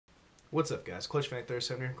What's up, guys? Clutch Fan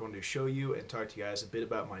 37 here, going to show you and talk to you guys a bit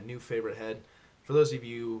about my new favorite head. For those of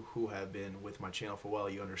you who have been with my channel for a while,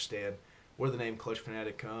 you understand where the name Clutch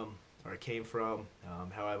Fanatic came from,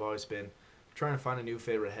 how I've always been trying to find a new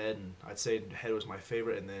favorite head, and I'd say the head was my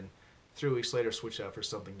favorite, and then 3 weeks later switched out for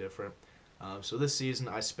something different. So this season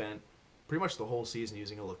I spent pretty much the whole season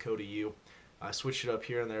using a Lakota U. I switched it up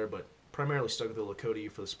here and there, but primarily stuck with the Lakota U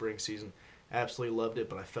for the spring season. Absolutely loved it,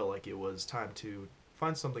 but I felt like it was time to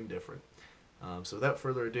find something different. So without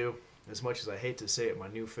further ado, as much as I hate to say it, my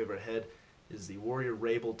new favorite head is the Warrior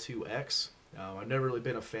Rabil 2X. I've never really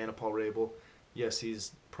been a fan of Paul Rabil. Yes,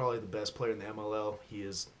 he's probably the best player in the MLL. He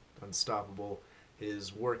is unstoppable.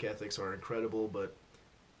 His work ethics are incredible, but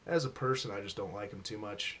as a person, I just don't like him too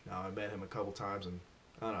much. I met him a couple times, and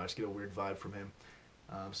I don't know, I just get a weird vibe from him.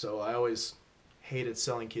 So I always hated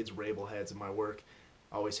selling kids Rabil heads in my work.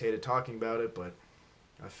 I always hated talking about it, but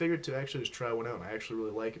I figured to actually just try one out, and I actually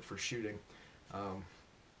really like it for shooting. So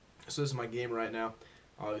this is my game right now.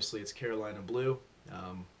 Obviously, it's Carolina blue.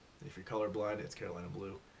 If you're colorblind, it's Carolina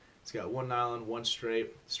blue. It's got one nylon, one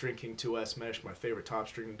straight, String King 2S mesh, my favorite top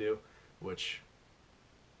string to do, which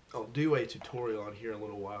I'll do a tutorial on here in a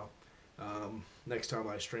little while. Next time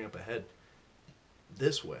I string up a head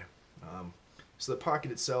this way. So the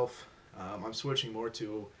pocket itself, I'm switching more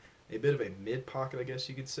to a bit of a mid pocket, I guess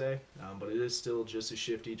you could say, but it is still just as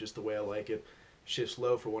shifty, just the way I like it. Shifts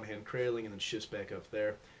low for one hand cradling and then shifts back up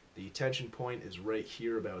there. The tension point is right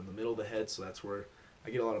here about in the middle of the head, so that's where I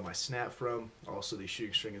get a lot of my snap from. Also, the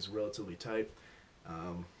shooting string is relatively tight.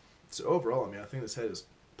 So overall, I think this head is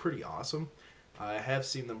pretty awesome. I have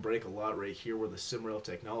seen them break a lot right here where the Simrail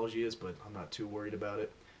technology is, but I'm not too worried about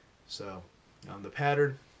it. So the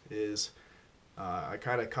pattern is I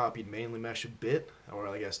kind of copied mainly mesh a bit, or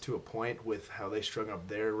I guess to a point, with how they strung up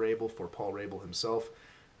their Rabil for Paul Rabil himself.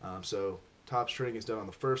 So top string is done on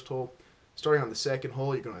the first hole. Starting on the second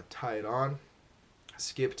hole, you're going to tie it on.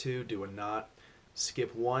 Skip 2, do a knot.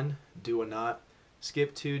 Skip 1, do a knot.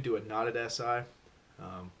 Skip 2, do a knotted SI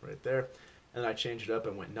right there. And then I changed it up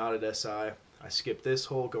and went knotted SI. I skipped this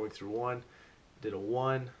hole going through 1, did a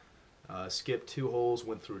 1, skipped 2 holes,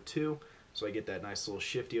 went through 2, so I get that nice little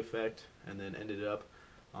shifty effect, and then ended up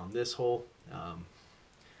on this hole. I'm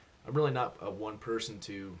really not a one person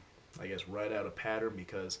to, I guess, write out a pattern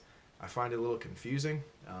because I find it a little confusing.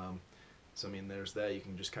 So there's that. You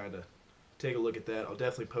can just kind of take a look at that. I'll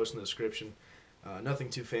definitely post in the description. Nothing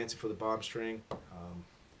too fancy for the bomb string.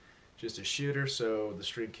 Just a shooter, so the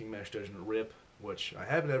String King mesh doesn't rip, which I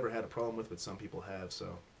haven't ever had a problem with, but some people have,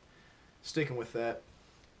 so sticking with that.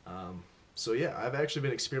 So yeah, I've actually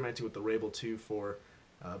been experimenting with the Rabil 2 for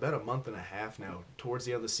about a month and a half now. Towards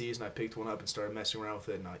the end of the season, I picked one up and started messing around with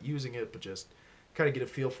it, not using it, but just kind of get a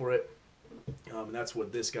feel for it. And that's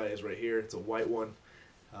what this guy is right here. It's a white one,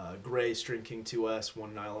 gray String King 2S,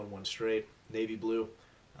 one nylon, one straight, navy blue.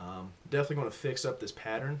 Definitely going to fix up this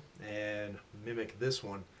pattern and mimic this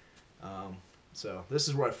one. So this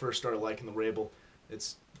is where I first started liking the Rabil.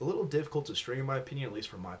 It's a little difficult to string in my opinion, at least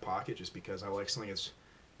for my pocket, just because I like something that's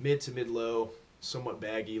mid to mid-low, somewhat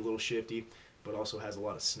baggy, a little shifty, but also has a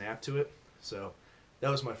lot of snap to it. So that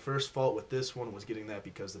was my first fault with this one, was getting that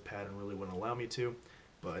because the pattern really wouldn't allow me to.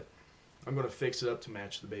 But I'm going to fix it up to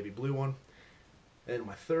match the baby blue one. And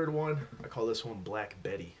my third one, I call this one Black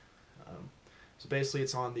Betty. So basically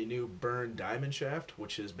it's on the new Burn Diamond shaft,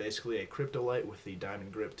 which is basically a Cryptolite with the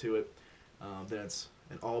diamond grip to it. Then it's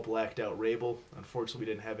an all blacked out Rabil. Unfortunately,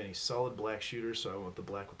 we didn't have any solid black shooters, so I went with the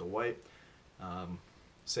black with the white.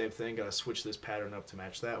 Same thing, got to switch this pattern up to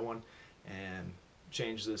match that one, and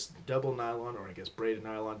change this double nylon, or I guess braided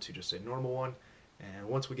nylon, to just a normal one. And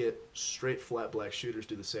once we get straight flat black shooters,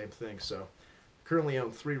 do the same thing. So currently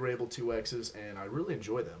own 3 Rabil 2Xs, and I really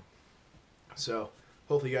enjoy them. So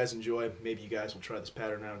hopefully you guys enjoy. Maybe you guys will try this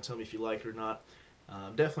pattern out and tell me if you like it or not.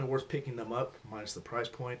 Definitely worth picking them up, minus the price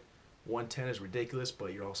point. 110 is ridiculous,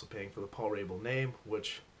 but you're also paying for the Paul Rabil name,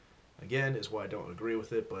 which again is why I don't agree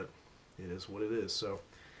with it, but it is what it is. So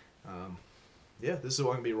yeah, this is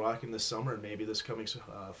what I'm going to be rocking this summer and maybe this coming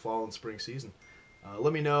fall and spring season.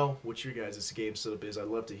 Let me know what your guys' game setup is. I'd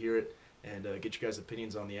love to hear it, and get your guys'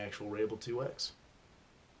 opinions on the actual Rabil 2X.